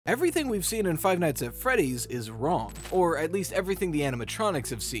Everything we've seen in Five Nights at Freddy's is wrong, or at least everything the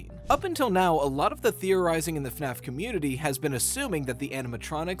animatronics have seen. Up until now, a lot of the theorizing in the FNAF community has been assuming that the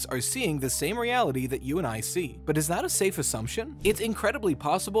animatronics are seeing the same reality that you and I see. But is that a safe assumption? It's incredibly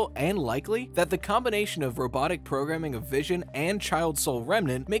possible and likely that the combination of robotic programming of vision and child soul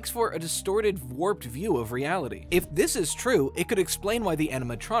remnant makes for a distorted, warped view of reality. If this is true, it could explain why the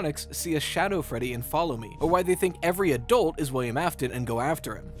animatronics see a Shadow Freddy and follow me, or why they think every adult is William Afton and go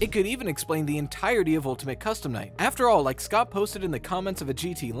after him. It could even explain the entirety of Ultimate Custom Night. After all, like Scott posted in the comments of a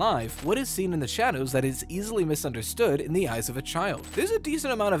GT Live, what is seen in the shadows that is easily misunderstood in the eyes of a child? There's a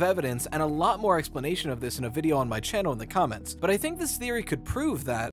decent amount of evidence and a lot more explanation of this in a video on my channel in the comments, but I think this theory could prove that